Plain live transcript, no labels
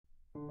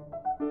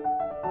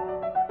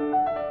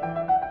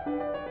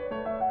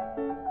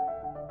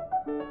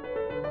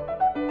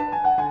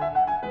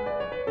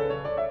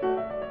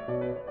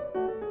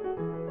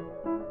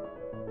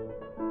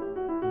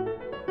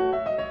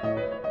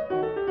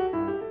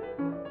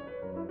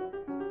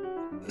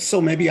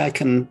So maybe I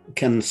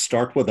can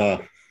start with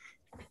a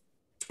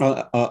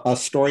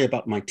story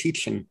about my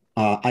teaching.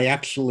 I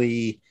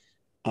actually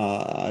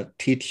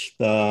teach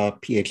the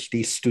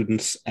Ph.D.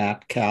 students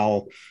at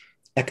Cal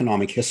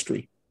economic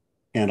history,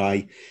 and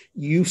I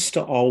used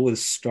to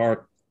always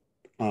start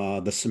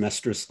the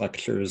semester's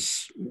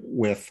lectures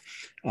with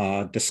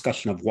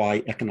discussion of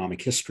why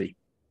economic history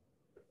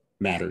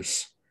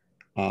matters,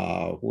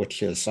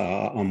 which is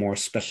a more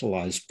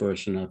specialized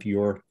version of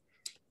your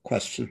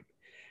question.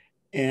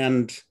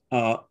 And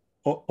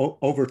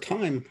over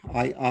time,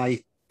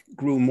 I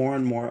grew more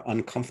and more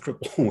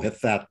uncomfortable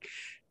with that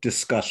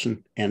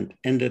discussion and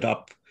ended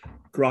up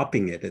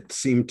dropping it. It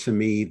seemed to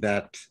me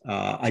that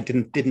I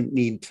didn't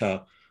need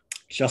to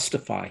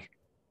justify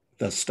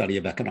the study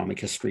of economic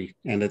history,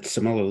 and it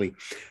similarly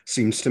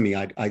seems to me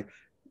I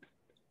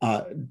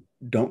uh,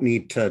 don't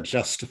need to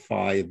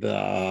justify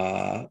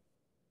the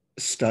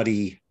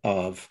study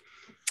of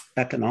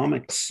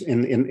economics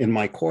in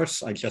my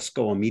course. I just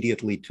go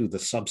immediately to the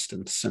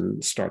substance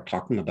and start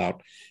talking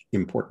about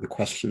important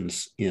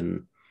questions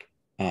in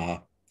uh,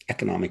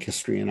 economic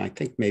history. And I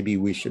think maybe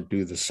we should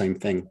do the same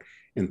thing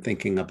in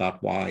thinking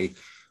about why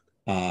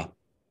uh,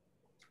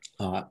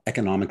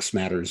 economics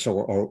matters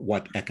or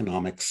what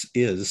economics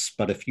is.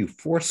 But if you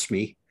force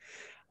me,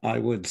 I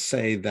would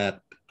say that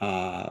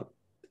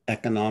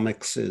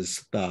economics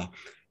is the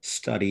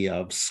study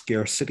of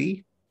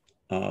scarcity,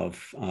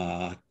 of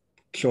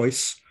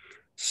choice,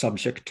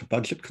 subject to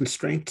budget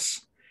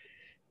constraints.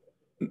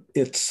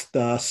 It's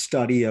the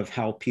study of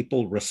how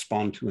people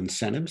respond to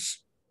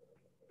incentives.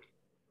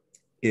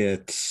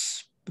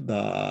 It's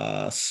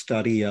the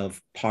study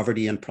of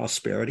poverty and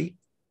prosperity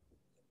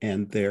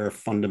and their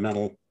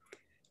fundamental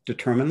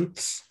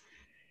determinants.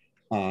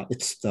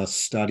 It's the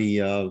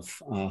study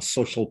of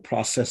social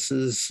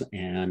processes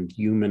and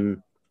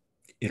human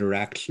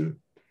interaction.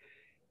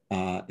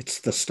 It's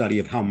the study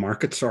of how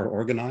markets are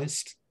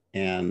organized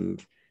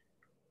and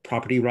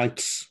property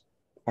rights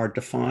are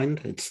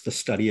defined. It's the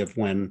study of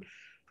when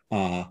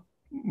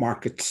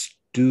markets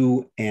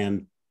do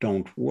and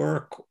don't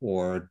work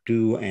or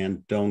do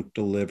and don't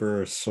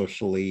deliver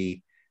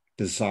socially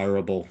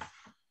desirable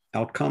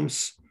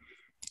outcomes.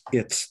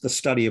 It's the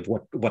study of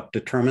what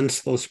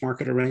determines those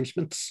market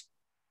arrangements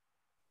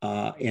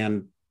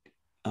and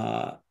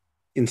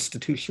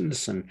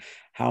institutions and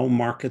how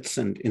markets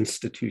and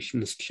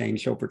institutions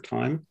change over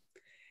time.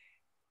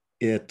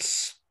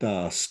 It's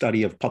the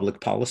study of public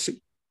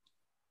policy.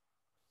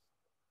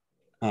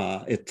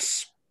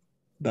 It's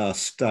the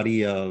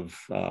study of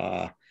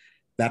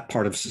that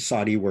part of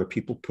society where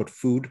people put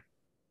food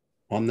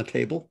on the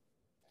table.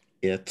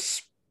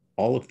 It's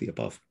all of the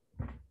above.